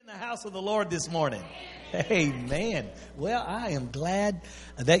house of the Lord this morning? Amen. Well, I am glad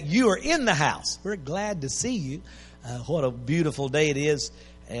that you are in the house. We're glad to see you. What a beautiful day it is.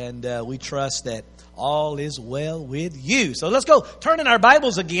 And we trust that all is well with you. So let's go turn in our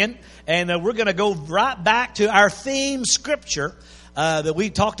Bibles again. And we're going to go right back to our theme scripture that we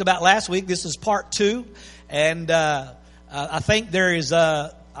talked about last week. This is part 2. And I think there is,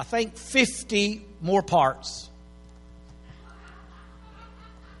 50 more parts.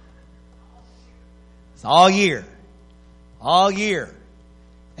 It's all year.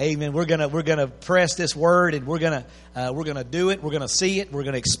 Amen. We're gonna press this word, and we're gonna do it. We're gonna see it. We're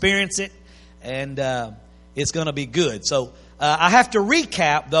gonna experience it, and it's gonna be good. So I have to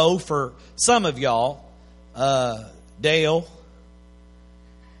recap though for some of y'all. Dale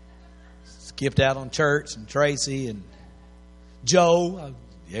skipped out on church, and Tracy and Joe.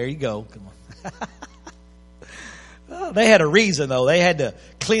 There you go. Come on. They had a reason though. They had to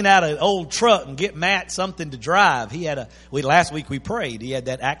clean out an old truck and get Matt something to drive. Last week we prayed. He had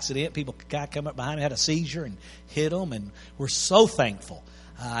that accident. Guy come up behind him, had a seizure and hit him, and we're so thankful.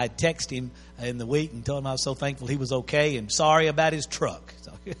 I texted him in the week and told him I was so thankful he was okay and sorry about his truck.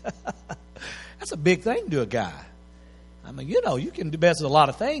 So, that's a big thing to a guy. I mean, you can do best with a lot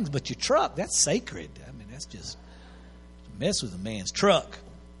of things, but your truck, that's sacred. I mean, that's just mess with a man's truck.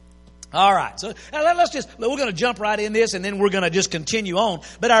 All right, so we're going to jump right in this, and then we're going to just continue on.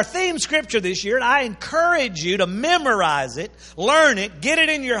 But our theme scripture this year, and I encourage you to memorize it, learn it, get it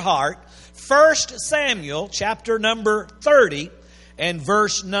in your heart. 1 Samuel chapter number 30 and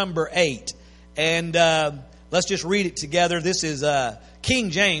verse number 8. And let's just read it together. This is King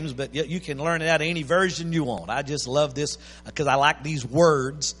James, but you can learn it out of any version you want. I just love this because I like these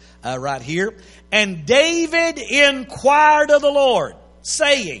words right here. And David inquired of the Lord,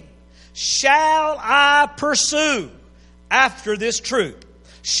 saying, shall I pursue after this troop?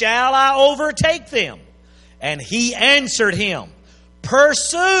 Shall I overtake them? And he answered him,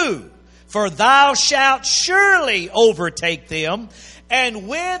 pursue, for thou shalt surely overtake them, and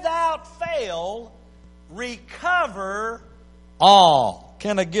without fail recover all.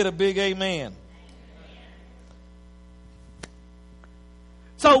 Can I get a big amen?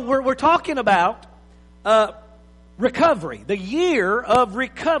 So we're talking about recovery, the year of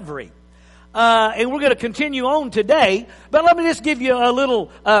recovery. And we're going to continue on today. But let me just give you a little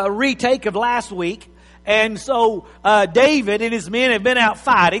retake of last week. And so David and his men have been out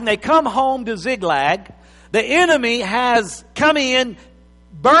fighting. They come home to Ziklag. The enemy has come in,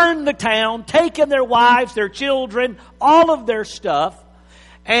 burned the town, taken their wives, their children, all of their stuff.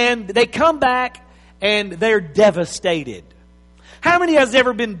 And they come back and they're devastated. How many has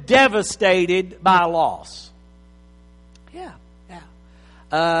ever been devastated by a loss?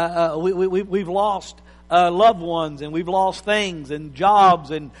 We've lost loved ones, and we've lost things and jobs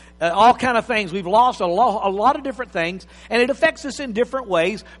and all kind of things. We've lost a lot of different things, and it affects us in different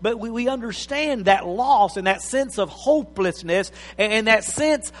ways. But we understand that loss and that sense of hopelessness and that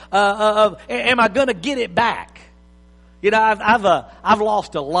sense of am I going to get it back? I've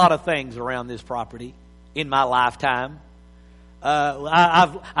lost a lot of things around this property in my lifetime.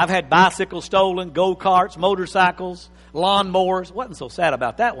 I've had bicycles stolen, go-karts, motorcycles, lawnmowers. Wasn't so sad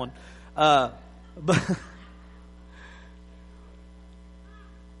about that one. But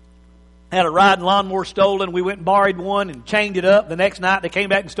had a riding lawnmower stolen. We went and borrowed one and chained it up. The next night they came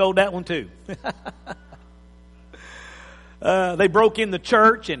back and stole that one too. They broke in the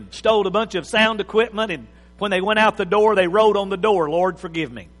church and stole a bunch of sound equipment. And when they went out the door, they wrote on the door, Lord,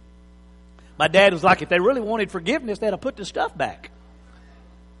 forgive me. My dad was like, if they really wanted forgiveness, they'd have put the stuff back.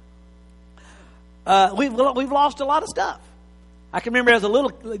 We've lost a lot of stuff. I can remember as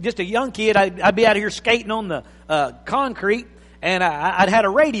just a young kid, I'd be out here skating on the concrete, and I'd had a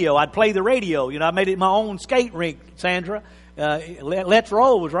radio. I'd play the radio. I made it my own skate rink, Sandra. Let's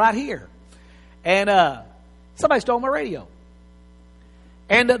Roll was right here. And somebody stole my radio.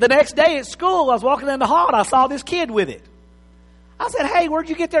 And the next day at school, I was walking down the hall, and I saw this kid with it. I said, hey, where'd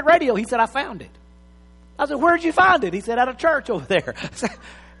you get that radio? He said, I found it. I said, where'd you find it? He said, at a church over there. I said,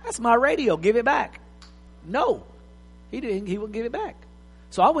 that's my radio. Give it back. No, he didn't. He wouldn't give it back.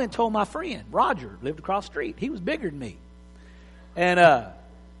 So I went and told my friend, Roger, lived across the street. He was bigger than me. And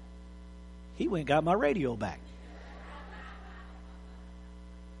he went and got my radio back.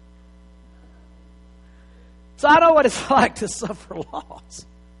 So I know what it's like to suffer loss.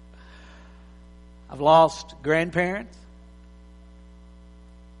 I've lost grandparents.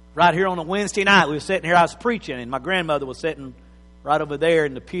 Right here on a Wednesday night, we were sitting here, I was preaching, and my grandmother was sitting right over there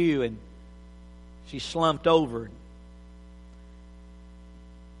in the pew, and she slumped over.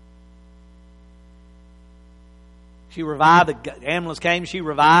 She revived. The ambulance came. She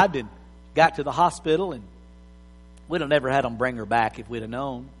revived and got to the hospital. And we'd have never had them bring her back if we'd have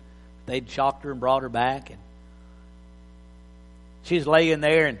known. They'd shocked her and brought her back. And she's laying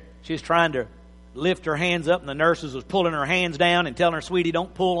there and she's trying to lift her hands up, and the nurses was pulling her hands down and telling her, "Sweetie,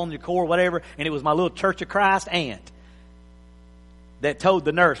 don't pull on your core," whatever. And it was my little Church of Christ aunt that told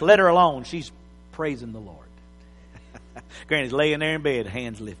the nurse, "Let her alone. She's praising the Lord." Granny's laying there in bed,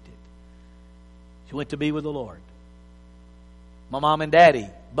 hands lifted. She went to be with the Lord. My mom and daddy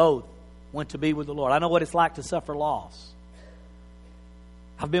both went to be with the Lord. I know what it's like to suffer loss.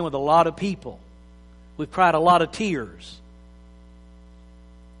 I've been with a lot of people. We've cried a lot of tears.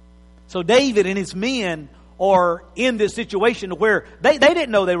 So David and his men are in this situation where they didn't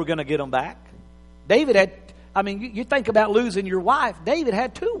know they were going to get them back. David had, you think about losing your wife. David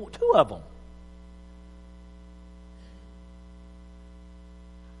had two of them.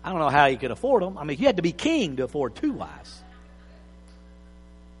 I don't know how he could afford them. You had to be king to afford 2 wives.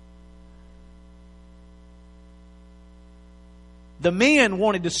 The men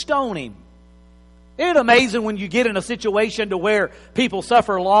wanted to stone him. Isn't it amazing when you get in a situation to where people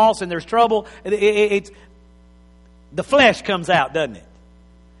suffer loss and there's trouble? The flesh comes out, doesn't it?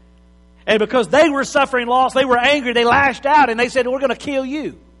 And because they were suffering loss, they were angry, they lashed out and they said, "We're going to kill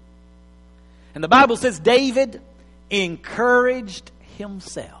you." And the Bible says David encouraged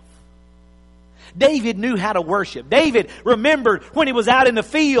himself. David knew how to worship. David remembered when he was out in the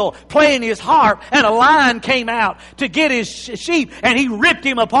field playing his harp and a lion came out to get his sheep and he ripped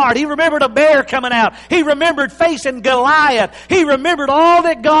him apart. He remembered a bear coming out. He remembered facing Goliath. He remembered all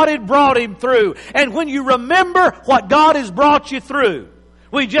that God had brought him through. And when you remember what God has brought you through,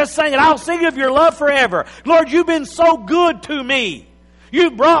 we just sang it, "I'll sing of your love forever." Lord, you've been so good to me.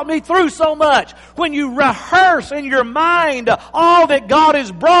 You brought me through so much. When you rehearse in your mind all that God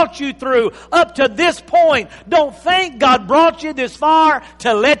has brought you through up to this point, don't think God brought you this far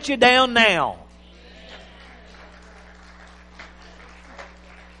to let you down now.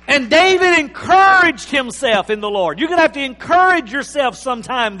 And David encouraged himself in the Lord. You're going to have to encourage yourself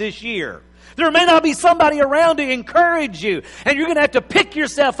sometime this year. There may not be somebody around to encourage you. And you're going to have to pick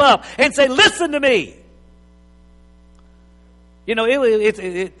yourself up and say, "Listen to me." You know,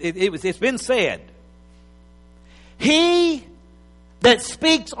 it's been said, "He that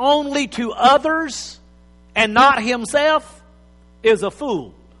speaks only to others and not himself is a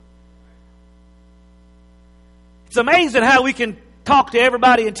fool." It's amazing how we can talk to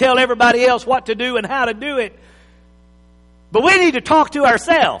everybody and tell everybody else what to do and how to do it. But we need to talk to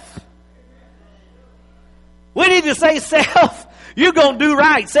ourselves. We need to say, "Self, you're going to do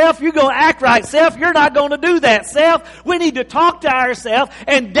right. Self, you're going to act right. Self, you're not going to do that. Self." We need to talk to ourselves.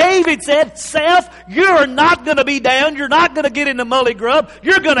 And David said, "Self, you're not going to be down. You're not going to get in the mully grub.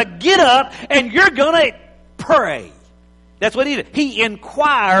 You're going to get up and you're going to pray." That's what he did. He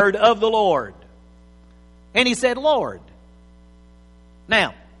inquired of the Lord. And he said, "Lord."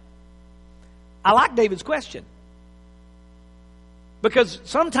 Now, I like David's question. Because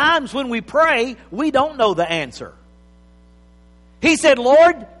sometimes when we pray, we don't know the answer. He said,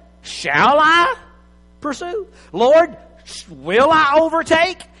 "Lord, shall I pursue? Lord, will I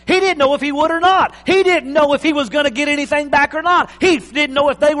overtake?" He didn't know if he would or not. He didn't know if he was going to get anything back or not. He didn't know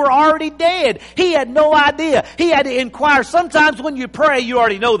if they were already dead. He had no idea. He had to inquire. Sometimes when you pray, you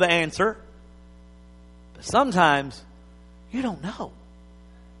already know the answer. But sometimes you don't know.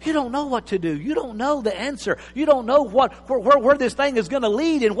 You don't know what to do. You don't know the answer. You don't know where this thing is going to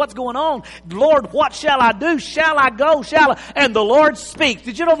lead and what's going on. "Lord, what shall I do? Shall I go? Shall I?" And the Lord speaks.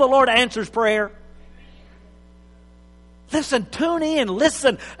 Did you know the Lord answers prayer? Listen, tune in,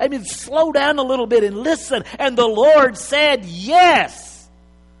 listen. Slow down a little bit and listen. And the Lord said, "Yes,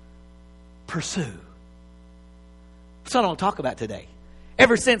 pursue." That's what I want to talk about today.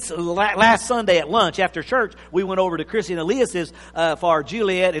 Ever since last Sunday at lunch after church, we went over to Chrissy and Elias's for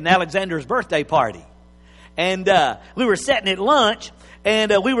Juliet and Alexander's birthday party. And we were sitting at lunch,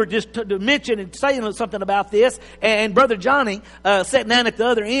 and we were just mentioning, saying something about this. And Brother Johnny, sitting down at the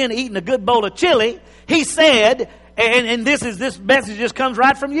other end, eating a good bowl of chili, he said, and this message just comes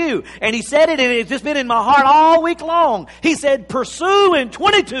right from you. And he said it, and it's just been in my heart all week long. He said, "Pursue in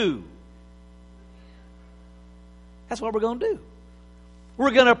 22." That's what we're going to do.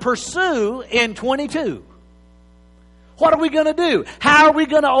 We're going to pursue in 22. What are we going to do? How are we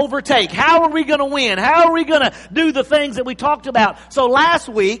going to overtake? How are we going to win? How are we going to do the things that we talked about? So last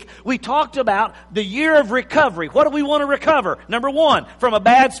week, we talked about the year of recovery. What do we want to recover? Number one, from a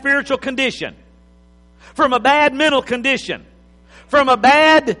bad spiritual condition. From a bad mental condition. From a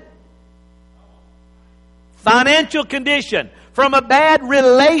bad financial condition. from a bad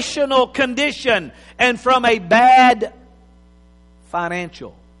relational condition, and from a bad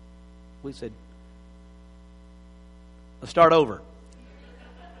financial. We said, let's start over.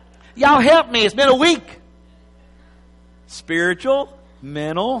 Y'all help me. It's been a week. Spiritual,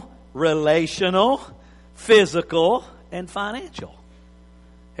 mental, relational, physical, and financial.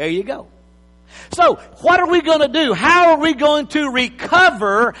 There you go. So, what are we going to do? How are we going to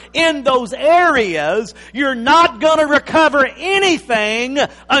recover in those areas? You're not going to recover anything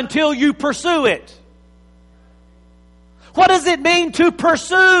until you pursue it. What does it mean to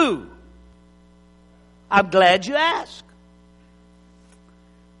pursue? I'm glad you asked.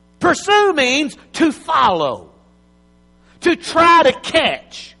 Pursue means to follow, to try to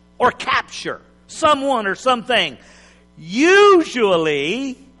catch or capture someone or something.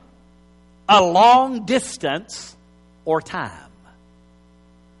 Usually a long distance or time.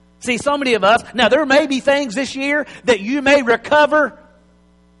 See, so many of us, now there may be things this year that you may recover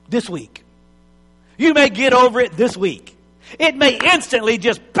this week. You may get over it this week. It may instantly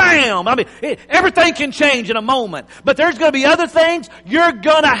just bam. I mean, everything can change in a moment. But there's going to be other things you're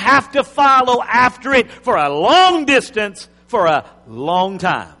going to have to follow after it for a long distance, for a long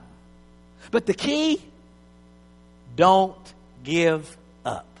time. But the key, don't give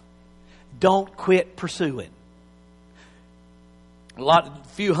up. Don't quit pursuing.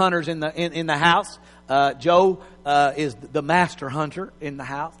 Few hunters in the house. Joe is the master hunter in the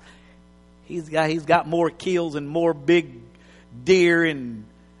house. He's got more kills and more big deer, and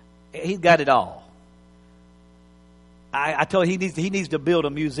he's got it all. I told him he needs to build a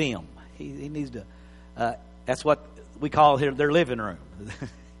museum. He needs to. That's what we call here their living room.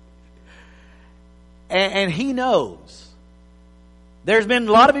 and he knows. There's been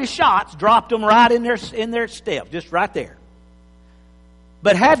a lot of his shots, dropped them right in their step, just right there.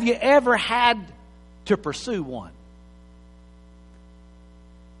 But have you ever had to pursue one?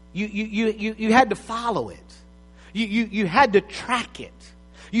 You had to follow it. You had to track it.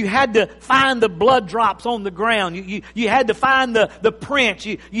 You had to find the blood drops on the ground. You had to find the prints.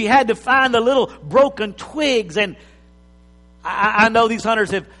 You had to find the little broken twigs. And I know these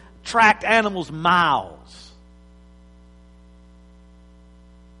hunters have tracked animals miles.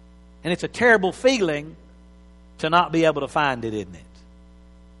 And it's a terrible feeling to not be able to find it, isn't it?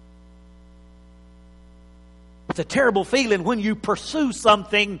 It's a terrible feeling when you pursue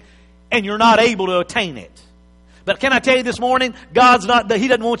something and you're not able to attain it. But can I tell you this morning, God's not, He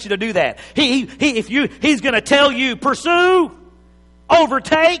doesn't want you to do that. He's going to tell you, pursue,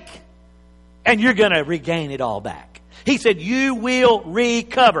 overtake, and you're going to regain it all back. He said, you will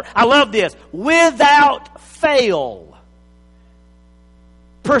recover. I love this. Without fail.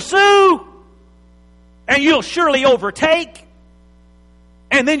 Pursue, and you'll surely overtake,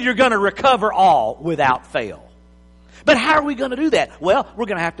 and then you're going to recover all without fail. But how are we going to do that? Well, we're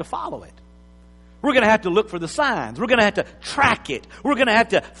going to have to follow it. We're going to have to look for the signs. We're going to have to track it. We're going to have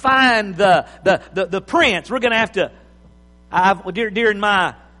to find the prints. We're going to have to... During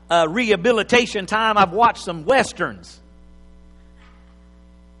my rehabilitation time, I've watched some westerns.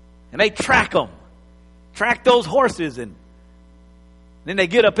 And they track them. Track those horses, and then they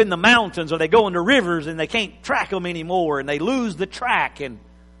get up in the mountains or they go into rivers and they can't track them anymore, and they lose the track, and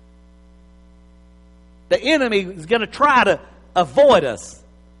the enemy is going to try to avoid us.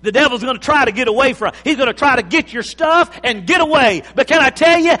 The devil's going to try to get away from us. He's going to try to get your stuff and get away. But can I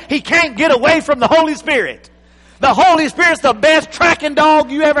tell you, he can't get away from the Holy Spirit. The Holy Spirit's the best tracking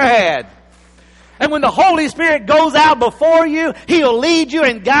dog you ever had. And when the Holy Spirit goes out before you, He'll lead you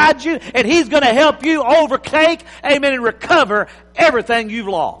and guide you, and He's going to help you overtake, amen, and recover everything you've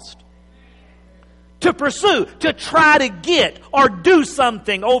lost. To pursue, to try to get or do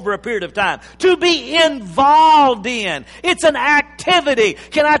something over a period of time. To be involved in. It's an activity.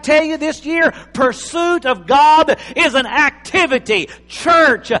 Can I tell you this year, pursuit of God is an activity.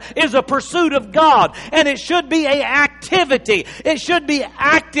 Church is a pursuit of God. And it should be an activity. It should be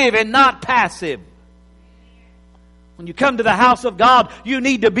active and not passive. When you come to the house of God, you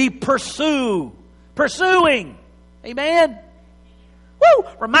need to be pursuing. Amen? Woo!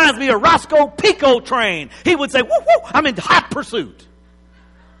 Reminds me of Roscoe Pico Train. He would say, woo, woo, I'm in hot pursuit.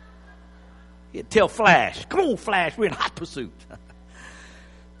 He'd tell Flash, come on, Flash, we're in hot pursuit.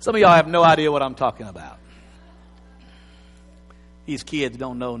 Some of y'all have no idea what I'm talking about. These kids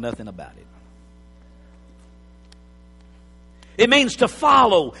don't know nothing about it. It means to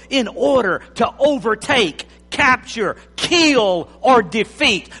follow in order to overtake, capture, kill, or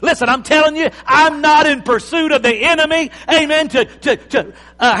defeat. Listen, I'm telling you, I'm not in pursuit of the enemy, amen, to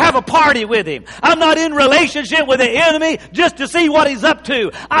have a party with him. I'm not in relationship with the enemy just to see what he's up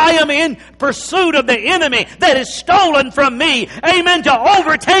to. I am in pursuit of the enemy that is stolen from me, amen, to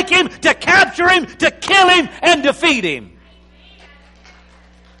overtake him, to capture him, to kill him, and defeat him.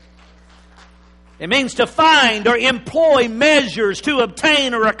 It means to find or employ measures to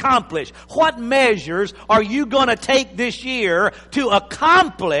obtain or accomplish. What measures are you going to take this year to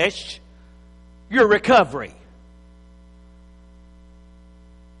accomplish your recovery?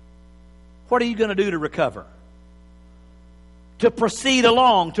 What are you going to do to recover? To proceed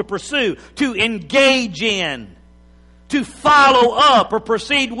along, to pursue, to engage in, to follow up or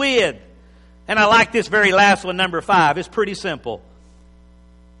proceed with. And I like this very last one, number 5. It's pretty simple.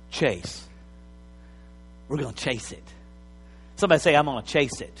 Chase. We're going to chase it. Somebody say, I'm going to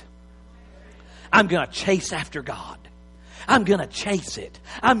chase it. I'm going to chase after God. I'm going to chase it.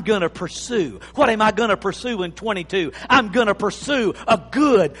 I'm going to pursue. What am I going to pursue in 22? I'm going to pursue a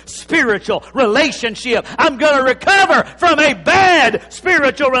good spiritual relationship. I'm going to recover from a bad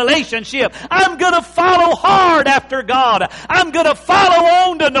spiritual relationship. I'm going to follow hard after God. I'm going to follow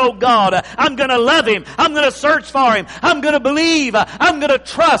on to know God. I'm going to love Him. I'm going to search for Him. I'm going to believe. I'm going to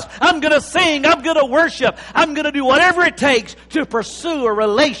trust. I'm going to sing. I'm going to worship. I'm going to do whatever it takes to pursue a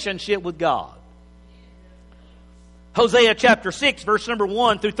relationship with God. Hosea chapter 6, verse number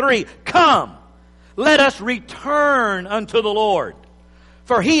 1 through 3. Come, let us return unto the Lord.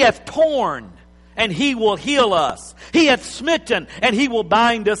 For He hath torn, and He will heal us. He hath smitten, and He will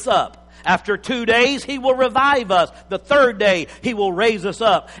bind us up. After 2 days, He will revive us. The 3rd day, He will raise us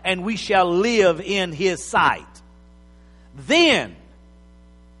up, and we shall live in His sight. Then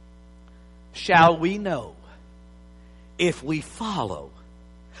shall we know if we follow.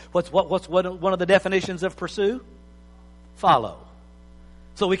 What's one of the definitions of pursue? Follow.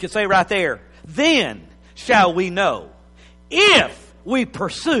 So we could say right there, then shall we know if we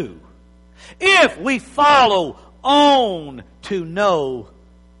pursue, if we follow on to know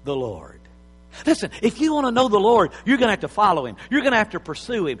the Lord. Listen, if you want to know the Lord, you're going to have to follow Him. You're going to have to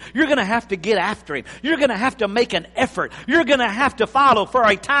pursue Him. You're going to have to get after Him. You're going to have to make an effort. You're going to have to follow for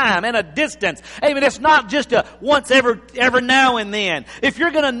a time and a distance. Amen. It's not just a once every now and then. If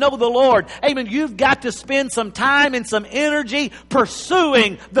you're going to know the Lord, amen, you've got to spend some time and some energy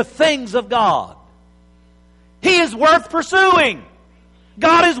pursuing the things of God. He is worth pursuing.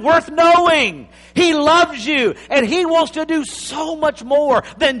 God is worth knowing. He loves you, and He wants to do so much more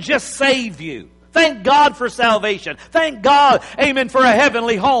than just save you. Thank God for salvation. Thank God, amen, for a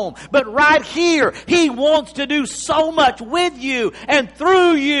heavenly home. But right here, He wants to do so much with you and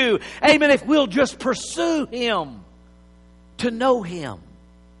through you. Amen, if we'll just pursue Him, to know Him.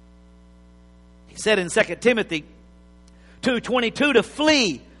 He said in 2 Timothy 2:22 to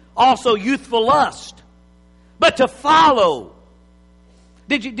flee also youthful lust, but to follow.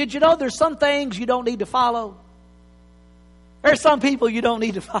 Did you know there's some things you don't need to follow? There's some people you don't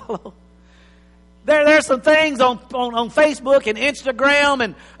need to follow. There's some things on Facebook and Instagram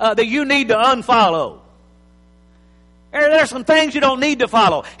and that you need to unfollow. There's some things you don't need to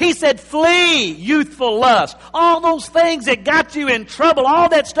follow. He said, flee youthful lust. All those things that got you in trouble, all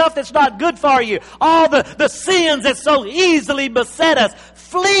that stuff that's not good for you, all the sins that so easily beset us,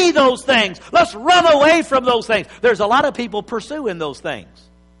 flee those things. Let's run away from those things. There's a lot of people pursuing those things.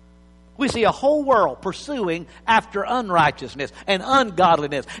 We see a whole world pursuing after unrighteousness and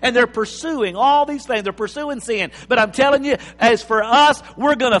ungodliness. And they're pursuing all these things. They're pursuing sin. But I'm telling you, as for us,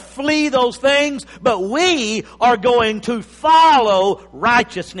 we're going to flee those things. But we are going to follow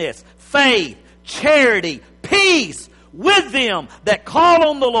righteousness, faith, charity, peace with them that call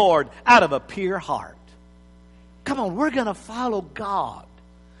on the Lord out of a pure heart. Come on, we're going to follow God.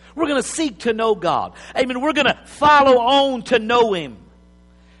 We're going to seek to know God. Amen. We're going to follow on to know Him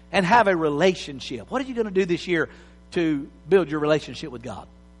and have a relationship. What are you going to do this year to build your relationship with God?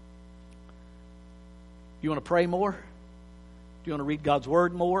 You want to pray more? Do you want to read God's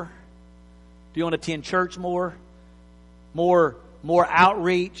Word more? Do you want to attend church more? More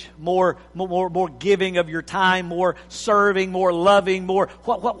outreach, more giving of your time, more serving, more loving, more.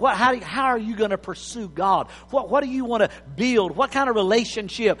 How are you going to pursue God? What do you want to build? What kind of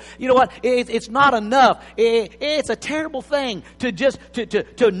relationship? You know what? It's not enough. It's a terrible thing to just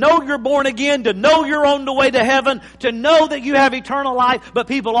to know you're born again, to know you're on the way to heaven, to know that you have eternal life, but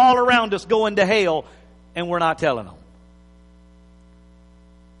people all around us going to hell, and we're not telling them.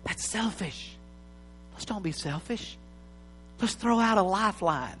 That's selfish. Let's don't be selfish. Let's throw out a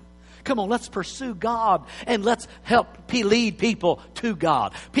lifeline. Come on, let's pursue God and let's help lead people to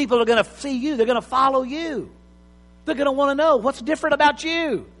God. People are going to see you. They're going to follow you. They're going to want to know what's different about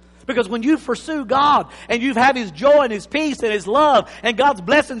you. Because when you pursue God and you have His joy and His peace and His love and God's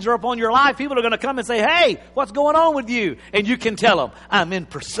blessings are upon your life, people are going to come and say, hey, what's going on with you? And you can tell them, I'm in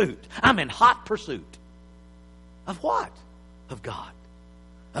pursuit. I'm in hot pursuit. Of what? Of God.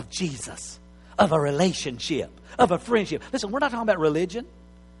 Of Jesus. Of a relationship. Of a friendship. Listen, we're not talking about religion.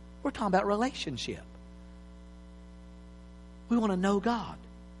 We're talking about relationship. We want to know God.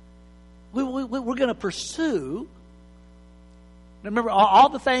 We're going to pursue. Remember, all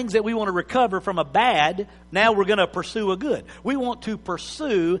the things that we want to recover from a bad, now we're going to pursue a good. We want to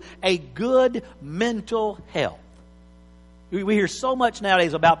pursue a good mental health. We hear so much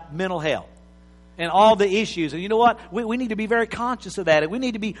nowadays about mental health and all the issues. And you know what? We need to be very conscious of that. And we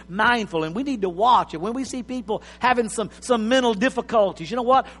need to be mindful. And we need to watch. And when we see people having some mental difficulties, you know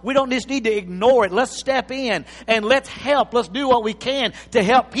what? We don't just need to ignore it. Let's step in and let's help. Let's do what we can to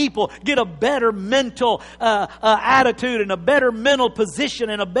help people get a better mental attitude and a better mental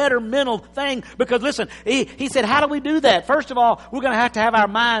position and a better mental thing. Because listen, he said, how do we do that? First of all, we're going to have our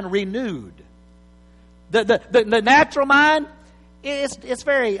mind renewed. The natural mind, it's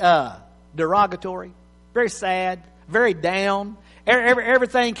very derogatory, very sad, very down.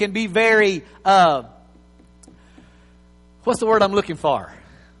 Everything can be very, what's the word I'm looking for?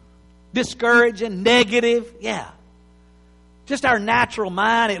 Discouraging, negative. Yeah. Just our natural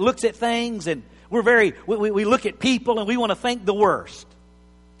mind, it looks at things and we look at people and we want to think the worst.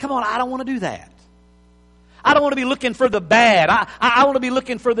 Come on, I don't want to do that. I don't want to be looking for the bad. I want to be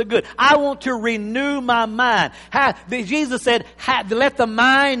looking for the good. I want to renew my mind. Jesus said, let the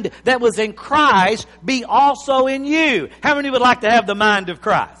mind that was in Christ be also in you. How many would like to have the mind of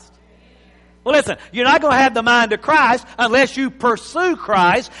Christ? Well, listen, you're not going to have the mind of Christ unless you pursue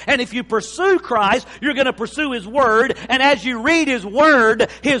Christ. And if you pursue Christ, you're going to pursue His Word. And as you read His Word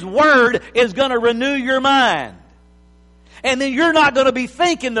is going to renew your mind. And then you're not going to be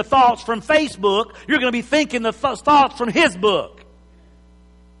thinking the thoughts from Facebook. You're going to be thinking the thoughts from His book.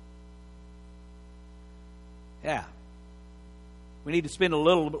 Yeah. We need to spend a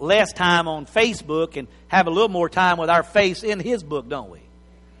little less time on Facebook and have a little more time with our face in His book, don't we?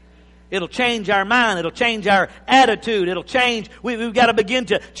 It'll change our mind. It'll change our attitude. It'll change. We've got to begin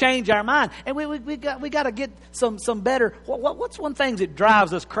to change our mind. And we got to get some better. What's one thing that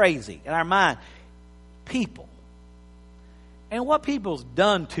drives us crazy in our mind? People. And what people's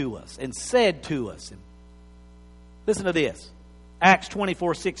done to us and said to us. Listen to this. Acts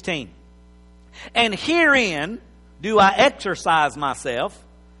 24:16. And herein do I exercise myself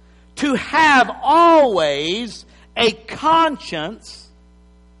to have always a conscience.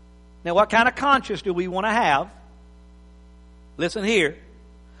 Now, what kind of conscience do we want to have? Listen here.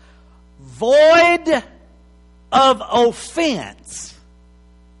 Void of offense.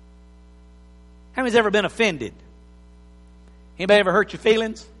 How many's ever been offended? Anybody ever hurt your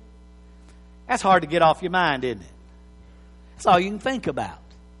feelings? That's hard to get off your mind, isn't it? That's all you can think about.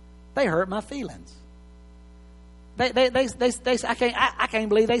 They hurt my feelings. I can't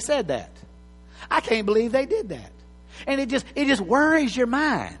believe they said that. I can't believe they did that. And it just worries your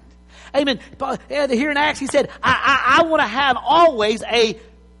mind. Amen. Here in Acts, he said, I want to have always a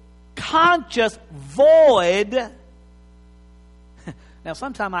conscious void. Now,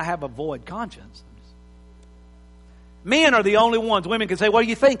 sometimes I have a void conscience. Men are the only ones. Women can say, what are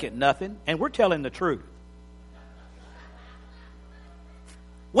you thinking? Nothing. And we're telling the truth.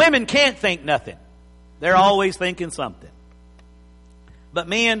 Women can't think nothing. They're always thinking something. But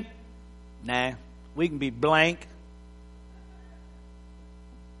men, nah, we can be blank.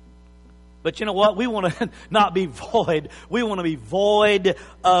 But you know what? We want to not be void. We want to be void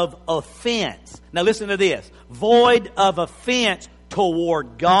of offense. Now listen to this. Void of offense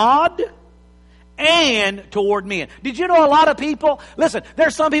toward God and toward men. Did you know a lot of people, listen,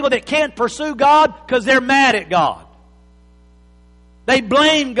 there's some people that can't pursue God because they're mad at God. They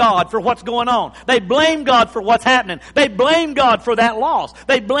blame God for what's going on. They blame God for what's happening. They blame God for that loss.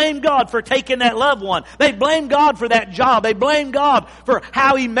 They blame God for taking that loved one. They blame God for that job. They blame God for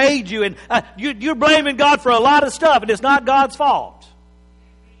how He made you. And you're blaming God for a lot of stuff, and it's not God's fault.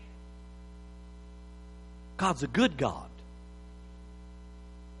 God's a good God.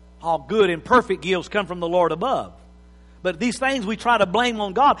 All good and perfect gifts come from the Lord above. But these things we try to blame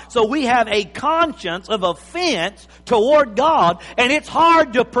on God. So we have a conscience of offense toward God. And it's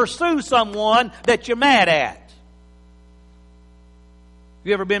hard to pursue someone that you're mad at.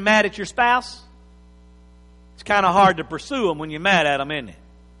 You ever been mad at your spouse? It's kind of hard to pursue them when you're mad at them, isn't it?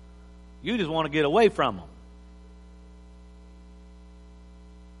 You just want to get away from them.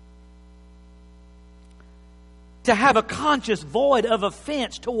 to have a conscious void of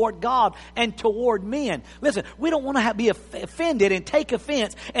offense toward God and toward men. Listen, we don't want to be offended and take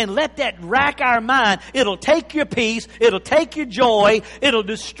offense and let that rack our mind. It'll take your peace. It'll take your joy. It'll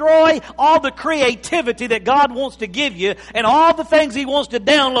destroy all the creativity that God wants to give you and all the things He wants to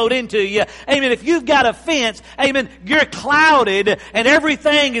download into you. Amen. If you've got offense, amen, you're clouded and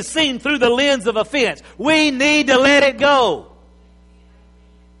everything is seen through the lens of offense. We need to let it go.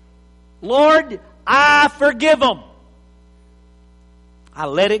 Lord, I forgive them. I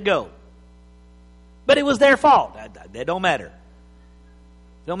let it go. But it was their fault. That don't matter.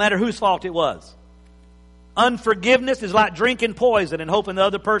 Don't matter whose fault it was. Unforgiveness is like drinking poison and hoping the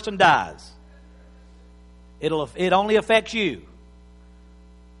other person dies. It only affects you.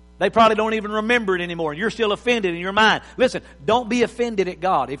 They probably don't even remember it anymore. You're still offended in your mind. Listen, don't be offended at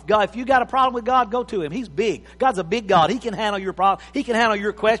God. If you got a problem with God, go to Him. He's big. God's a big God. He can handle your problem. He can handle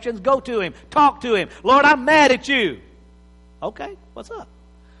your questions. Go to Him. Talk to Him. Lord, I'm mad at you. Okay, what's up?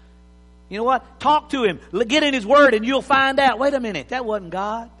 You know what? Talk to Him. Get in His Word and you'll find out. Wait a minute, that wasn't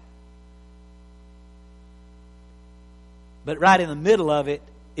God. But right in the middle of it,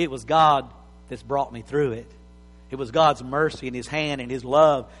 it was God that's brought me through it. It was God's mercy and His hand and His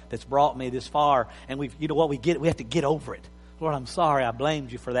love that's brought me this far. And we have to get over it. Lord, I'm sorry. I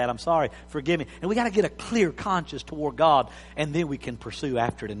blamed you for that. I'm sorry. Forgive me. And we got to get a clear conscience toward God, and then we can pursue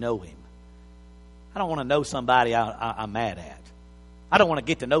after to know Him. I don't want to know somebody I'm mad at. I don't want to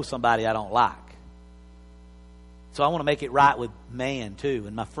get to know somebody I don't like. So I want to make it right with man too,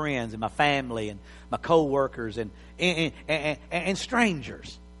 and my friends and my family and my co-workers and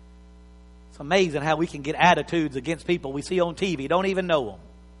strangers. It's amazing how we can get attitudes against people we see on TV, don't even know them.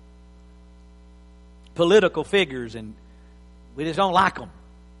 Political figures, and we just don't like them.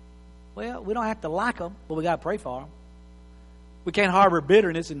 Well, we don't have to like them, but we got to pray for them. We can't harbor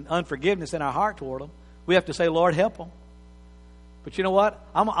bitterness and unforgiveness in our heart toward them. We have to say, Lord, help them. But you know what?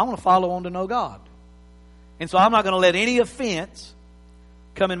 I want to follow on to know God. And so I'm not going to let any offense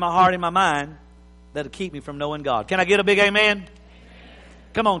come in my heart and my mind that'll keep me from knowing God. Can I get a big amen?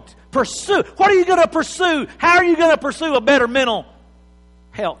 Come on, pursue. What are you going to pursue? How are you going to pursue a better mental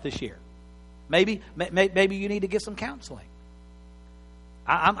health this year? Maybe you need to get some counseling.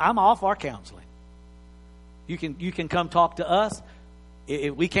 I'm all for counseling. You can come talk to us.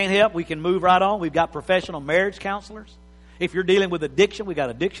 If we can't help, we can move right on. We've got professional marriage counselors. If you're dealing with addiction, we've got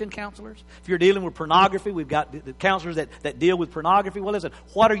addiction counselors. If you're dealing with pornography, we've got the counselors that deal with pornography. Well, listen,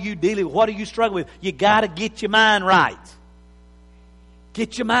 what are you dealing with? What are you struggling with? You got to get your mind right.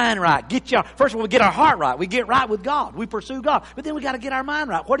 Get your mind right. First of all, we get our heart right. We get right with God. We pursue God. But then we got to get our mind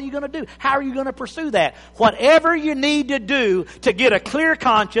right. What are you going to do? How are you going to pursue that? Whatever you need to do to get a clear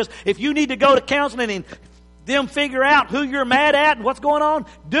conscience, if you need to go to counseling and them figure out who you're mad at and what's going on,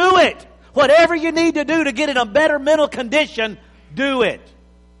 do it. Whatever you need to do to get in a better mental condition, do it.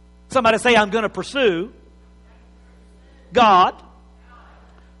 Somebody say, I'm going to pursue God,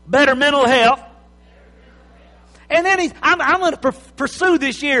 better mental health. And then I'm going to pursue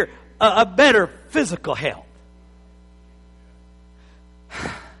this year a better physical health.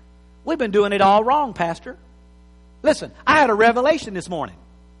 We've been doing it all wrong, Pastor. Listen, I had a revelation this morning.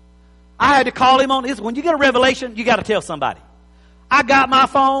 I had to call him on this. When you get a revelation, you got to tell somebody. I got my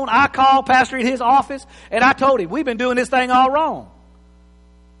phone. I called Pastor in his office, and I told him, we've been doing this thing all wrong.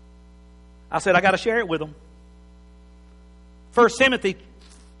 I said, I got to share it with him. 1 Timothy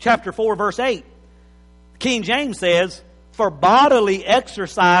chapter 4, verse 8. King James says, for bodily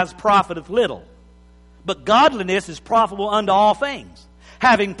exercise profiteth little, but godliness is profitable unto all things,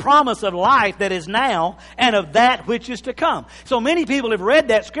 having promise of life that is now and of that which is to come. So many people have read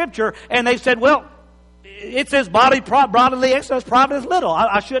that scripture and they've said, well, it says bodily exercise profiteth little.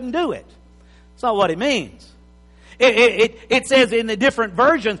 I shouldn't do it. That's not what it means. It says in the different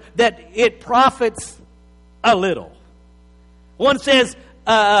versions that it profits a little. One says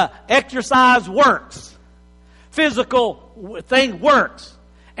exercise works. Physical thing works.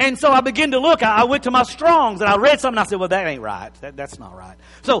 And so I began to look. I went to my Strongs and I read something. I said, well, that ain't right. That's not right.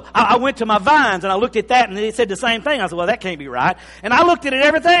 So I went to my Vines and I looked at that and it said the same thing. I said, well, that can't be right. And I looked at it,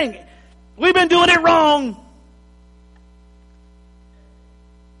 everything. We've been doing it wrong.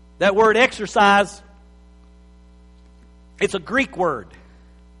 That word exercise, it's a Greek word.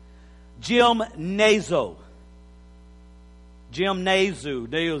 Gymnazo. Gymnazo.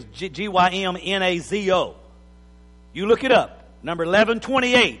 You look it up. Number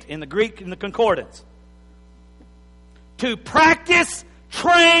 1128 in the Greek, in the concordance. To practice,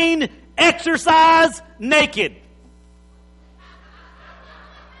 train, exercise naked.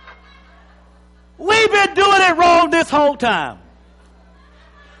 We've been doing it wrong this whole time.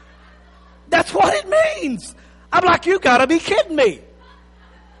 That's what it means. I'm like, you got to be kidding me.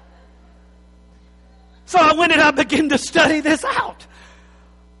 So I went and I began to study this out.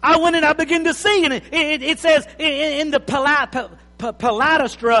 I went and I began to see, and it says in the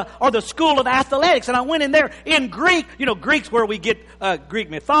Paladastra, or the school of athletics, and I went in there in Greek. You know, Greek's where we get Greek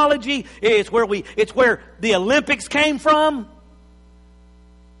mythology. It's where the Olympics came from.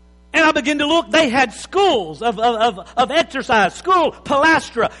 And I began to look. They had schools of exercise, school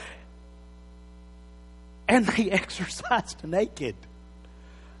palastra, and they exercised naked.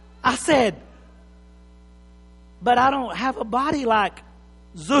 I said, but I don't have a body like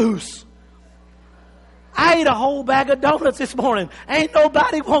Zeus. I ate a whole bag of donuts this morning. Ain't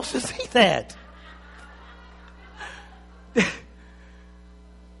nobody wants to see that.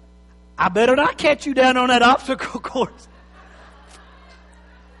 I better not catch you down on that obstacle course.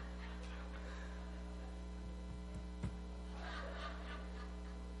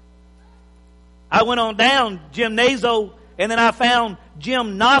 I went on down gymnasio, and then I found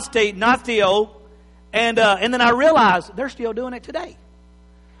gymnastio, and then I realized they're still doing it today.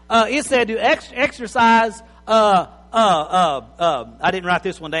 It said to exercise. I didn't write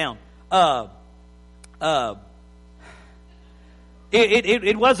this one down.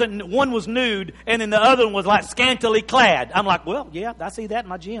 It wasn't. One was nude, and then the other one was like scantily clad. I'm like, well, yeah, I see that in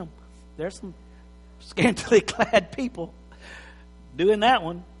my gym. There's some scantily clad people doing that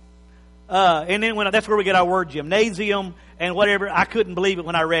one. And then that's where we get our word gymnasium and whatever. I couldn't believe it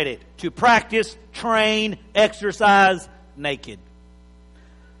when I read it. To practice, train, exercise, naked.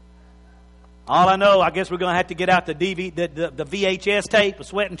 All I know, I guess we're going to have to get out the VHS tape of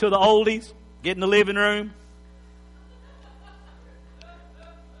Sweating to the Oldies, get in the living room.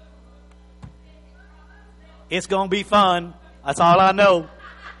 It's going to be fun. That's all I know.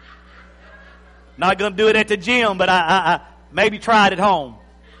 Not going to do it at the gym, but I maybe try it at home.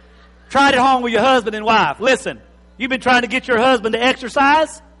 Try it at home with your husband and wife. Listen, you've been trying to get your husband to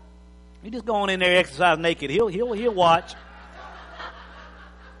exercise. You just go on in there and exercise naked. He'll watch.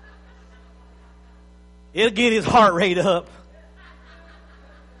 It'll get his heart rate up.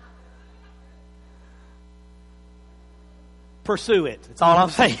 Pursue it. That's all I'm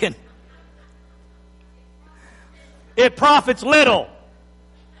saying. It profits little,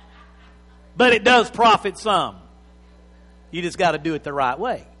 but it does profit some. You just got to do it the right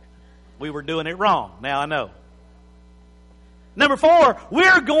way. We were doing it wrong. Now I know. Number 4,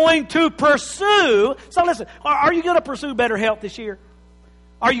 we're going to pursue. So listen, are you going to pursue better health this year?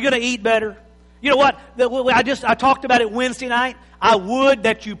 Are you going to eat better? You know what? I talked about it Wednesday night. I would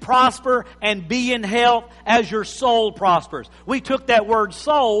that you prosper and be in health as your soul prospers. We took that word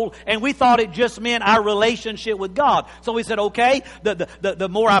soul and we thought it just meant our relationship with God. So we said, okay, the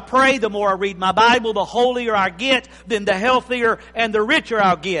more I pray, the more I read my Bible, the holier I get, then the healthier and the richer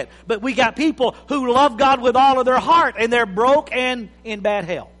I'll get. But we got people who love God with all of their heart and they're broke and in bad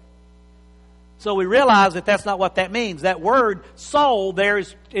health. So we realize that that's not what that means. That word soul there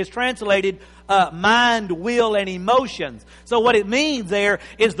is translated mind, will, and emotions. So what it means there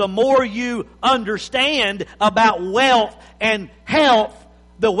is the more you understand about wealth and health,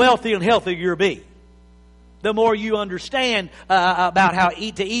 the wealthier and healthier you'll be. The more you understand about how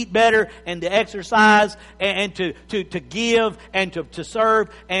to eat better and to exercise and to give and to serve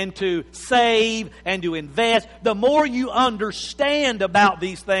and to save and to invest, the more you understand about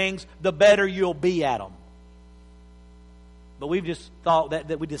these things, the better you'll be at them. But we've just thought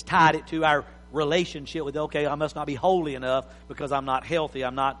that we just tied it to our relationship with, okay, I must not be holy enough because I'm not healthy.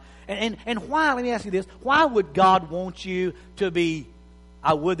 I'm not. And why, let me ask you this, why would God want you to be,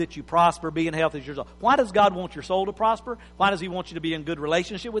 I would that you prosper, be in health as your soul. Why does God want your soul to prosper? Why does He want you to be in good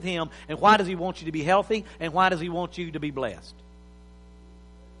relationship with Him? And why does He want you to be healthy? And why does He want you to be blessed?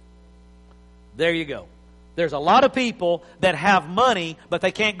 There you go. There's a lot of people that have money, but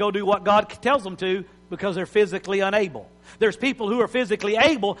they can't go do what God tells them to because they're physically unable. There's people who are physically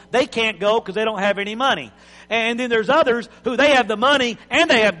able, they can't go because they don't have any money. And then there's others who they have the money and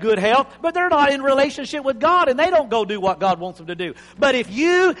they have good health, but they're not in relationship with God and they don't go do what God wants them to do. But if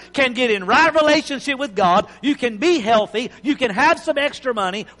you can get in right relationship with God, you can be healthy, you can have some extra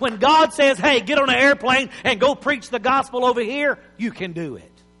money. When God says, hey, get on an airplane and go preach the gospel over here, you can do it.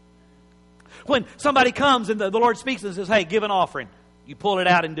 When somebody comes and the Lord speaks and says, hey, give an offering, you pull it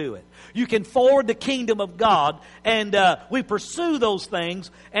out and do it. You can forward the kingdom of God, and we pursue those things,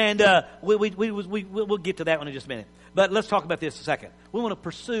 and we'll get to that one in just a minute. But let's talk about this a second. We want to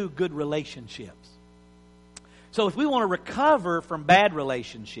pursue good relationships. So if we want to recover from bad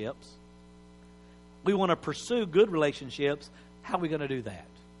relationships, we want to pursue good relationships. How are we going to do that?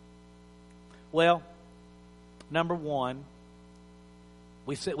 Well, number one,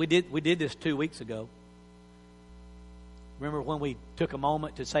 we did this 2 weeks ago. Remember when we took a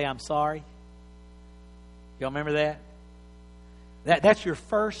moment to say, I'm sorry? Y'all remember that? That's your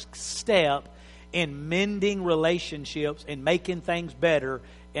first step in mending relationships and making things better,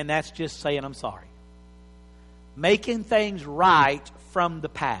 and that's just saying, I'm sorry. Making things right from the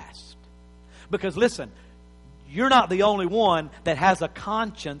past. Because listen, you're not the only one that has a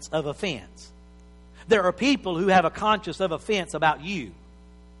conscience of offense. There are people who have a conscience of offense about you.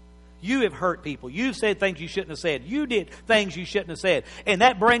 You have hurt people. You've said things you shouldn't have said. You did things you shouldn't have said. And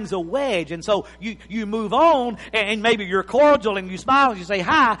that brings a wedge. And so you move on, and maybe you're cordial and you smile and you say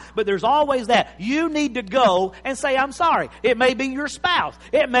hi, but there's always that. You need to go and say, I'm sorry. It may be your spouse.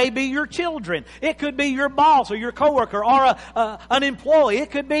 It may be your children. It could be your boss or your coworker or an employee. It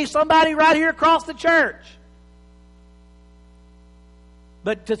could be somebody right here across the church.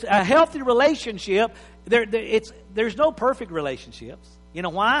 But a healthy relationship, there's no perfect relationships. You know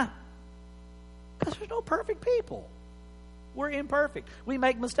why? Because there's no perfect people. We're imperfect. We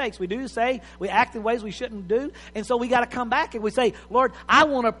make mistakes. We act in ways we shouldn't do. And so we got to come back and we say, Lord, I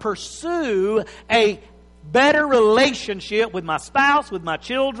want to pursue a better relationship with my spouse, with my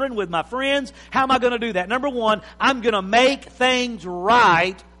children, with my friends. How am I going to do that? Number one, I'm going to make things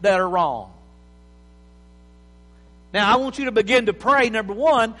right that are wrong. Now, I want you to begin to pray, number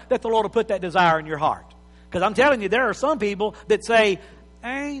one, that the Lord will put that desire in your heart. Because I'm telling you, there are some people that say,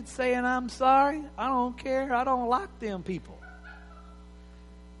 I ain't saying I'm sorry. I don't care. I don't like them people.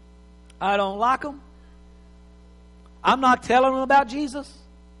 I don't like them. I'm not telling them about Jesus.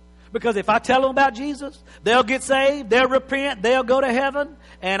 Because if I tell them about Jesus, they'll get saved, they'll repent, they'll go to heaven,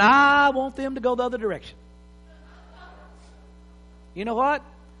 and I want them to go the other direction. You know what?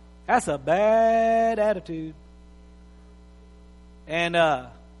 That's a bad attitude. And the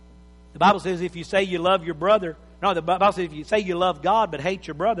Bible says if you say you love your brother, no, the Bible says if you say you love God but hate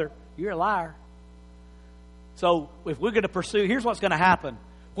your brother, you're a liar. So if we're going to pursue, here's what's going to happen.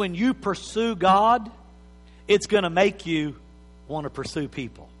 When you pursue God, it's going to make you want to pursue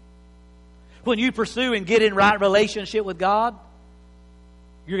people. When you pursue and get in right relationship with God,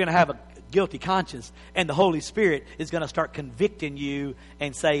 you're going to have a guilty conscience, and the Holy Spirit is going to start convicting you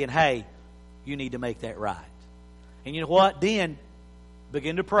and saying, hey, you need to make that right. And you know what? Then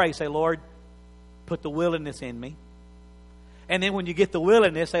begin to pray. Say, Lord, put the willingness in me. And then when you get the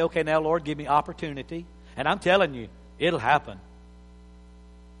willingness, say, okay, now, Lord, give me opportunity. And I'm telling you, it'll happen.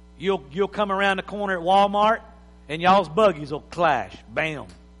 You'll come around the corner at Walmart, and y'all's buggies will clash. Bam.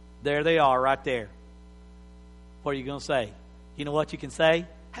 There they are right there. What are you going to say? You know what you can say?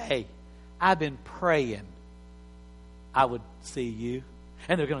 Hey, I've been praying I would see you.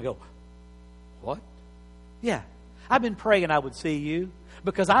 And they're going to go, what? Yeah, I've been praying I would see you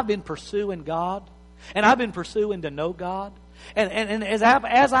because I've been pursuing God. And I've been pursuing to know God. And as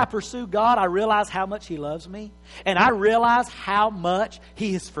I pursue God, I realize how much He loves me. And I realize how much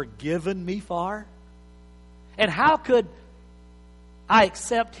He has forgiven me for. And how could I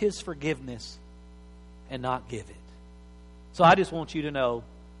accept His forgiveness and not give it? So I just want you to know,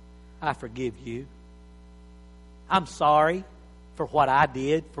 I forgive you. I'm sorry for what I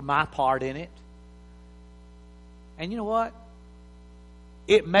did, for my part in it. And you know what?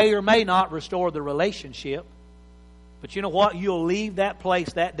 It may or may not restore the relationship. But you know what? You'll leave that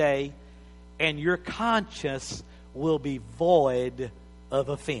place that day, and your conscience will be void of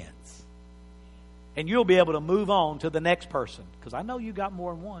offense. And you'll be able to move on to the next person. Because I know you got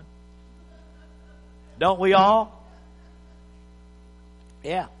more than one. Don't we all?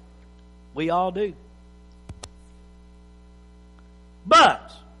 Yeah, we all do.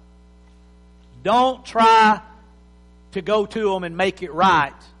 But don't try to go to them and make it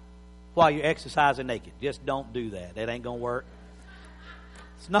right while you're exercising naked. Just don't do that. That ain't going to work.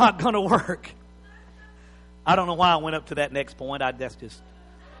 It's not going to work. I don't know why I went up to that next point.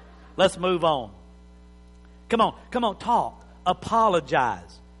 Let's move on. Come on, talk.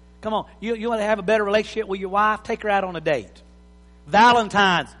 Apologize. Come on, you want to have a better relationship with your wife? Take her out on a date.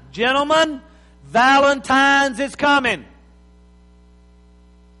 Valentine's. Gentlemen, Valentine's is coming.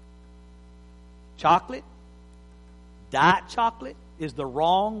 Chocolate, diet chocolate, is the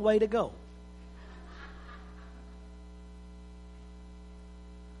wrong way to go.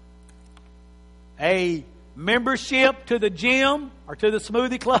 A membership to the gym or to the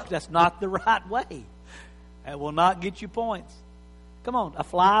smoothie club, that's not the right way. That will not get you points. Come on, a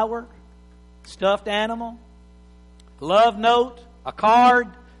flower, stuffed animal, love note, a card,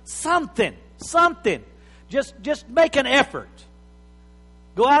 something. Just make an effort.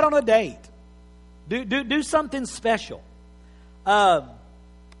 Go out on a date. Do something special.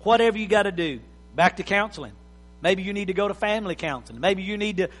 Whatever you got to do. Back to counseling. Maybe you need to go to family counseling. Maybe you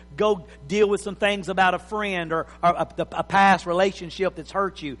need to go deal with some things about a friend or a past relationship that's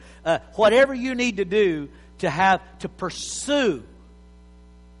hurt you. Whatever you need to do to pursue.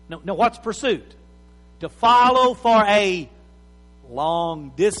 No, what's pursuit? To follow for a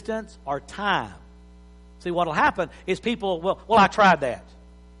long distance or time. See, what will happen is people, well, I tried that.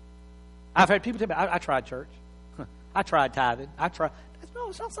 I've had people tell me, I tried church. I tried tithing. No,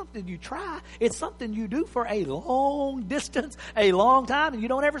 it's not something you try. It's something you do for a long distance, a long time, and you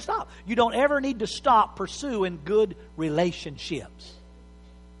don't ever stop. You don't ever need to stop pursuing good relationships.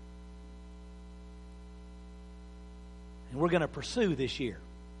 And we're going to pursue this year.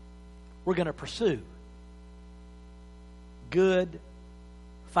 We're going to pursue good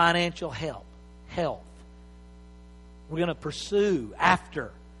financial health. We're going to pursue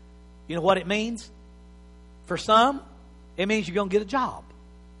after. You know what it means? For some, it means you're going to get a job.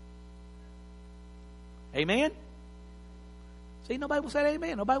 Amen? See, nobody will say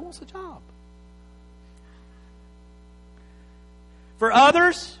amen. Nobody wants a job. For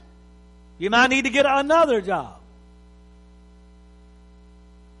others, you might need to get another job.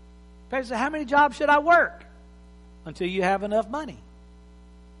 Pastor said, how many jobs should I work? Until you have enough money.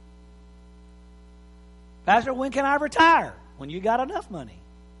 Pastor, when can I retire? When you got enough money.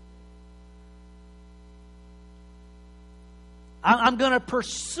 I'm going to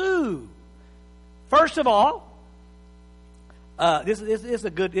pursue. First of all, this is a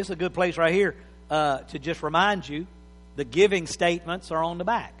good place right here to just remind you. The giving statements are on the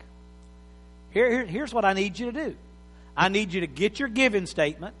back. Here's what I need you to do. I need you to get your giving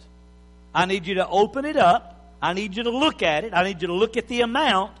statement. I need you to open it up. I need you to look at it. I need you to look at the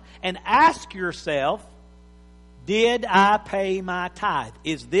amount and ask yourself, did I pay my tithe?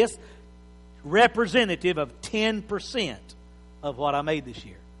 Is this representative of 10% of what I made this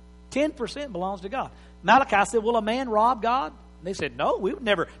year? 10% belongs to God. Malachi said, will a man rob God? And they said, no, we would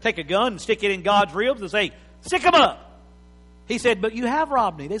never take a gun and stick it in God's ribs and say, stick him up. He said, but you have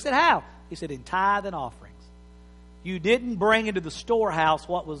robbed me. They said, how? He said, in tithe and offerings. You didn't bring into the storehouse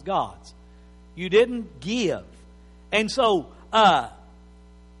what was God's. You didn't give. And so,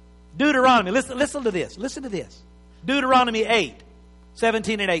 Deuteronomy, listen to this. Listen to this. Deuteronomy 8,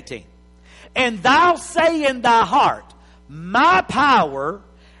 17 and 18. And thou say in thy heart, my power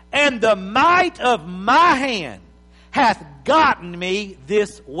and the might of my hand hath gotten me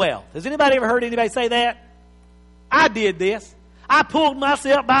this wealth. Has anybody ever heard anybody say that? I did this. I pulled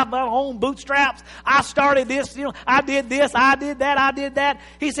myself by my own bootstraps. I started this, I did this, I did that, I did that.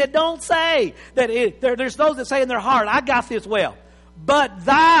 He said, don't say that there's those that say in their heart, I got this wealth. But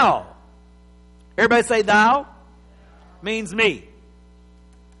thou, everybody say thou, means me.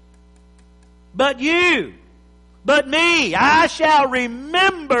 But you, but me, I shall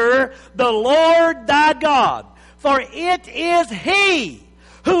remember the Lord thy God. For it is He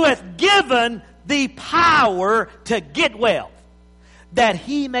who hath given thee power to get wealth, that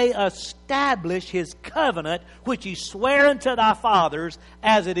He may establish His covenant, which He sware unto thy fathers,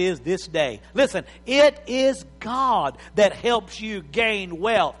 as it is this day. Listen, it is God that helps you gain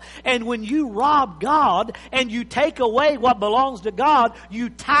wealth. And when you rob God and you take away what belongs to God, you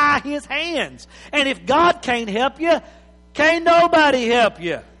tie His hands. And if God can't help you, can't nobody help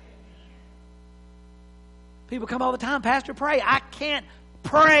you. People come all the time, Pastor, pray. I can't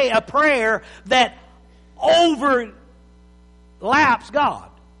pray a prayer that overlaps God.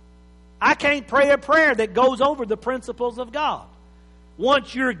 I can't pray a prayer that goes over the principles of God.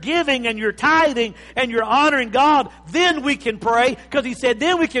 Once you're giving and you're tithing and you're honoring God, then we can pray, because He said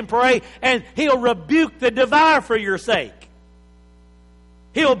then we can pray, and He'll rebuke the devourer for your sake.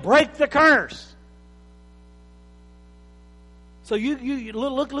 He'll break the curse. So you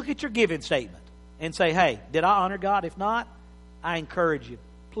look at your giving statement and say, hey, did I honor God? If not, I encourage you,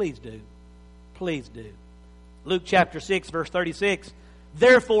 please do. Please do. Luke chapter 6, verse 36.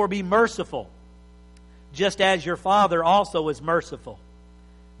 Therefore be merciful, just as your Father also is merciful.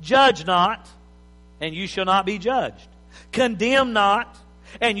 Judge not, and you shall not be judged. Condemn not,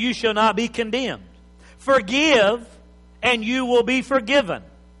 and you shall not be condemned. Forgive, and you will be forgiven.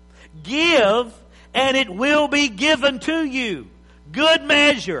 Give, and it will be given to you. Good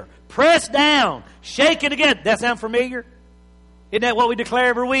measure, pressed down, shaken again. That sound familiar? Isn't that what we declare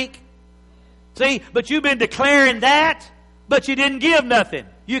every week? See, but you've been declaring that, but you didn't give nothing.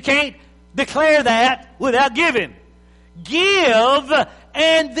 You can't declare that without giving. Give,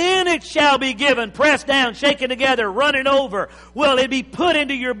 and then it shall be given, pressed down, shaken together, running over. Will it be put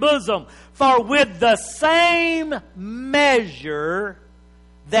into your bosom? For with the same measure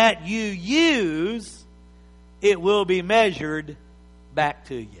that you use, it will be measured back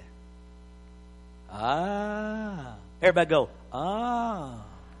to you. Ah. Everybody go, ah.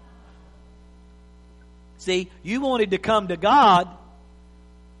 See, you wanted to come to God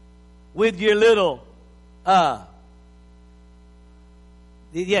with your little, just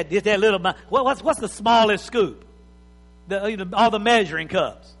that little, what's the smallest scoop? All the measuring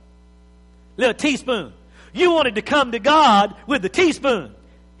cups. Little teaspoon. You wanted to come to God with the teaspoon.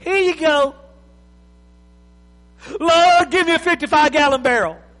 Here you go. Lord, give me a 55-gallon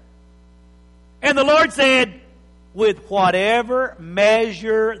barrel. And the Lord said, with whatever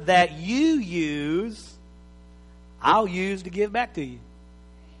measure that you use, I'll use to give back to you.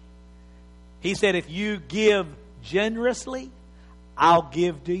 He said, if you give generously, I'll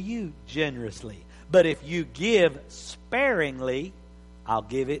give to you generously. But if you give sparingly, I'll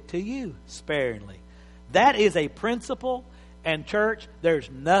give it to you sparingly. That is a principle. And church, there's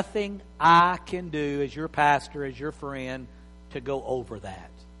nothing I can do as your pastor, as your friend, to go over that.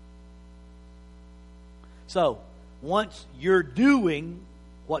 So, once you're doing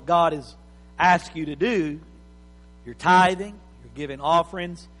what God has asked you to do, you're tithing, you're giving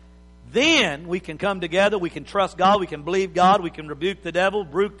offerings, then we can come together, we can trust God, we can believe God, we can rebuke the devil,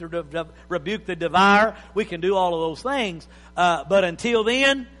 rebuke the devourer, we can do all of those things. But until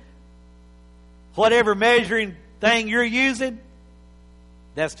then, whatever measuring thing you're using,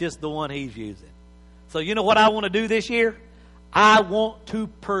 that's just the one He's using. So you know what I want to do this year? I want to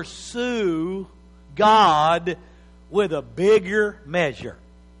pursue God with a bigger measure.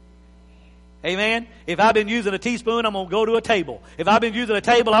 Amen? If I've been using a teaspoon, I'm going to go to a table. If I've been using a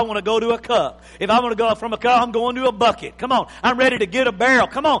table, I want to go to a cup. If I'm going to go from a cup, I'm going to a bucket. Come on. I'm ready to get a barrel.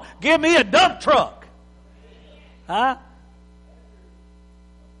 Come on. Give me a dump truck. Huh?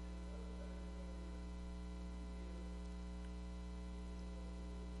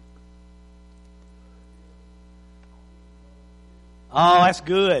 Oh, that's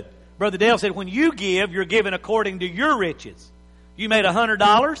good. Brother Dale said, when you give, you're giving according to your riches. You made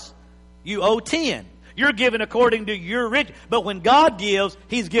 $100, you owe 10. You're giving according to your riches. But when God gives,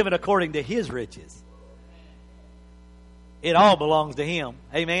 He's giving according to His riches. It all belongs to Him.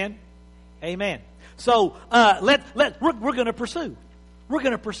 Amen? Amen. So, we're going to pursue. We're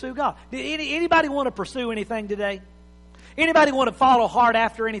going to pursue God. Anybody want to pursue anything today? Anybody want to follow hard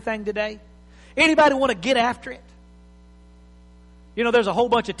after anything today? Anybody want to get after it? You know, there's a whole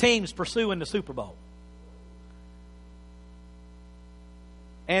bunch of teams pursuing the Super Bowl.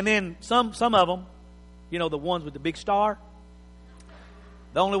 And then some of them, you know, the ones with the big star,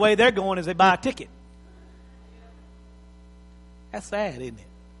 the only way they're going is they buy a ticket. That's sad, isn't it?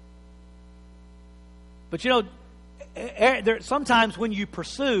 But you know, sometimes when you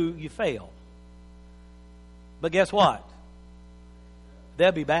pursue, you fail. But guess what?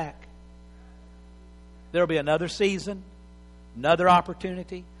 They'll be back. There'll be another season. Another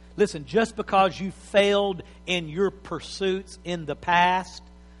opportunity. Listen, just because you failed in your pursuits in the past,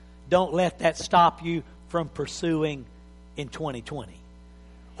 don't let that stop you from pursuing in 2020.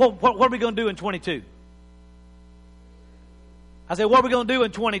 What are we going to do in 22? I said, what are we going to do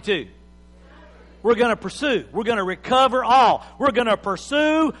in 22? We're going to pursue. We're going to recover all. We're going to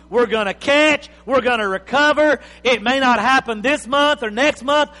pursue. We're going to catch. We're going to recover. It may not happen this month or next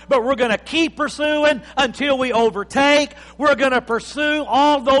month, but we're going to keep pursuing until we overtake. We're going to pursue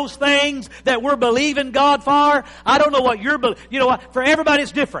all those things that we're believing God for. I don't know what you're believing. You know what? For everybody,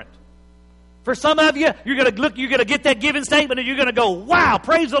 it's different. For some of you, you're going to get that giving statement and you're going to go, wow,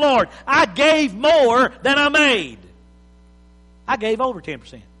 praise the Lord. I gave more than I made. I gave over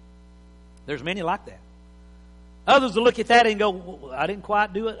 10%. There's many like that. Others will look at that and go, well, I didn't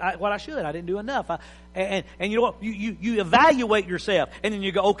quite do it what I should. I didn't do enough. And you know what? You evaluate yourself. And then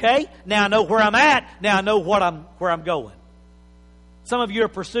you go, okay, now I know where I'm at. Now I know where I'm going. Some of you are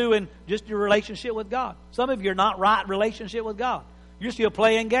pursuing just your relationship with God. Some of you are not right relationship with God. You're still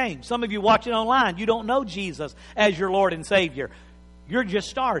playing games. Some of you watching online, you don't know Jesus as your Lord and Savior. You're just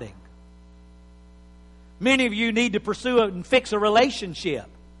starting. Many of you need to pursue it and fix a relationship.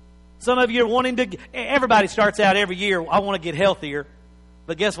 Some of you are wanting to... Everybody starts out every year, I want to get healthier.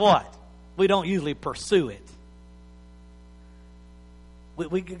 But guess what? We don't usually pursue it.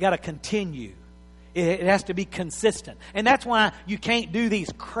 We got to continue. It has to be consistent. And that's why you can't do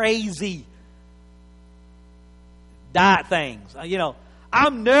these crazy diet things. You know,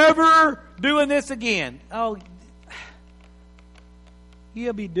 I'm never doing this again. Oh,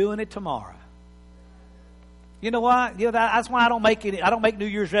 you'll be doing it tomorrow. You know what? You know, that's why I don't make New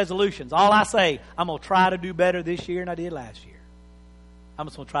Year's resolutions. All I say, I'm going to try to do better this year than I did last year. I'm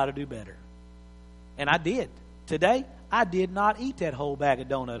just going to try to do better. And I did. Today, I did not eat that whole bag of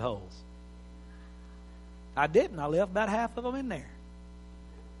donut holes. I didn't. I left about half of them in there.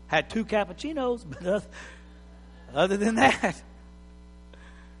 Had 2 cappuccinos, but other than that,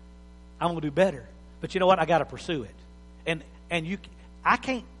 I'm going to do better. But you know what? I got to pursue it. I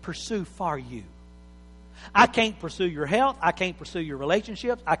can't pursue for you. I can't pursue your health. I can't pursue your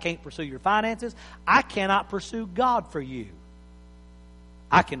relationships. I can't pursue your finances. I cannot pursue God for you.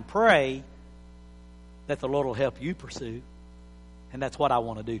 I can pray that the Lord will help you pursue. And that's what I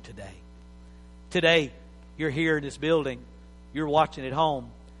want to do today. Today, you're here in this building. You're watching at home.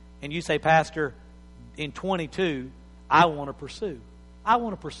 And you say, Pastor, in 22, I want to pursue. I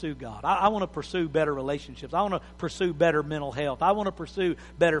want to pursue God. I want to pursue better relationships. I want to pursue better mental health. I want to pursue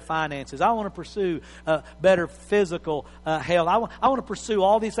better finances. I want to pursue better physical health. I want to pursue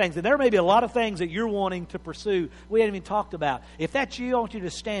all these things. And there may be a lot of things that you're wanting to pursue we haven't even talked about. If that's you, I want you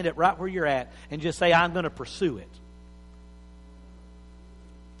to stand up right where you're at and just say, I'm going to pursue it.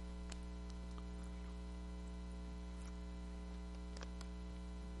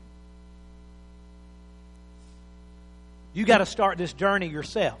 You got to start this journey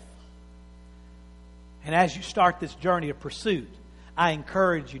yourself. And as you start this journey of pursuit, I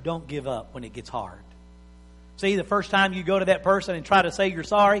encourage you, don't give up when it gets hard. See, the first time you go to that person and try to say you're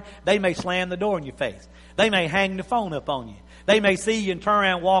sorry, they may slam the door in your face. They may hang the phone up on you. They may see you and turn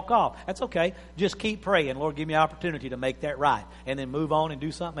around and walk off. That's okay. Just keep praying. Lord, give me an opportunity to make that right. And then move on and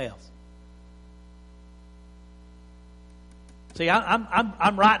do something else. See,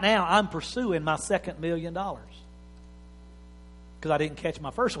 I'm right now, I'm pursuing my $2 million. Because I didn't catch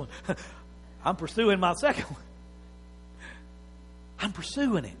my first one. I'm pursuing my second one. I'm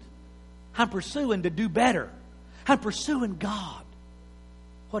pursuing it. I'm pursuing to do better. I'm pursuing God.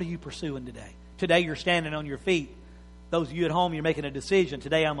 What are you pursuing today? Today you're standing on your feet. Those of you at home, you're making a decision.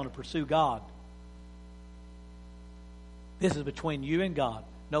 Today I'm going to pursue God. This is between you and God.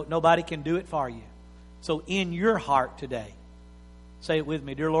 Nobody can do it for you. So in your heart today, say it with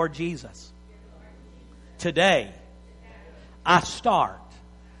me. Dear Lord Jesus, today I start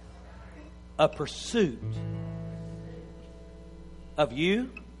a pursuit of you.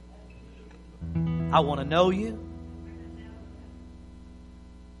 I want to know you.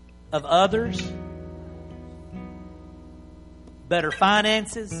 Of others. Better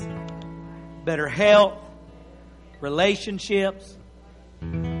finances. Better health. Relationships.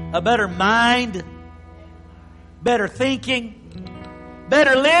 A better mind. Better thinking.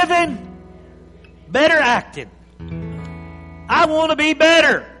 Better living. Better acting. I want to be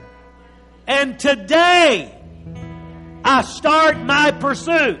better. And today, I start my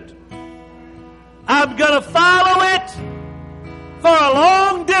pursuit. I'm going to follow it for a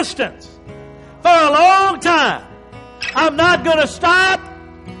long distance, for a long time. I'm not going to stop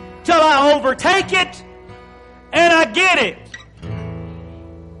till I overtake it and I get it.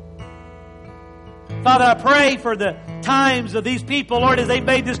 Father, I pray for the times of these people, Lord, as they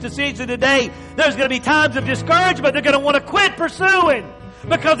made this decision today. There's going to be times of discouragement. They're going to want to quit pursuing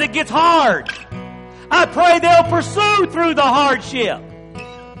because it gets hard. I pray they'll pursue through the hardship.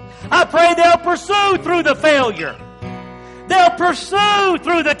 I pray they'll pursue through the failure. They'll pursue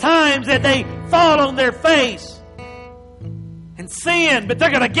through the times that they fall on their face and sin, but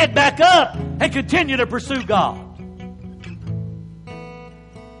they're going to get back up and continue to pursue God.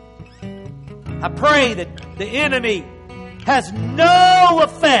 I pray that the enemy has no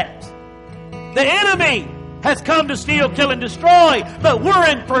effect. The enemy has come to steal, kill, and destroy, but we're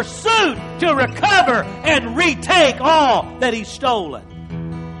in pursuit to recover and retake all that he's stolen.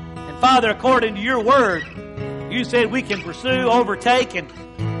 And Father, according to your word, you said we can pursue, overtake,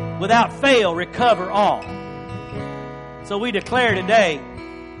 and without fail recover all. So we declare today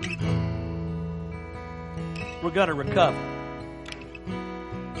we're going to recover.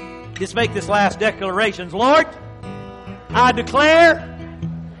 Just make this last declaration. Lord, I declare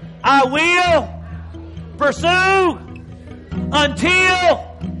I will pursue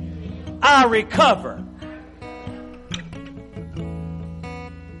until I recover.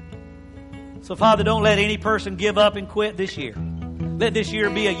 So, Father, don't let any person give up and quit this year. Let this year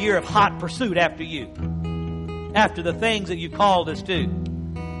be a year of hot pursuit after you, after the things that you called us to.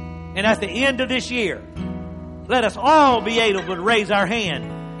 And at the end of this year, let us all be able to raise our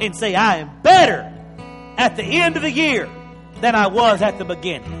hand and say, I am better at the end of the year than I was at the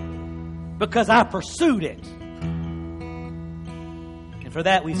beginning, because I pursued it. And for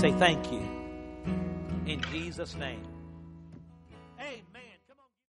that we say thank you. In Jesus' name.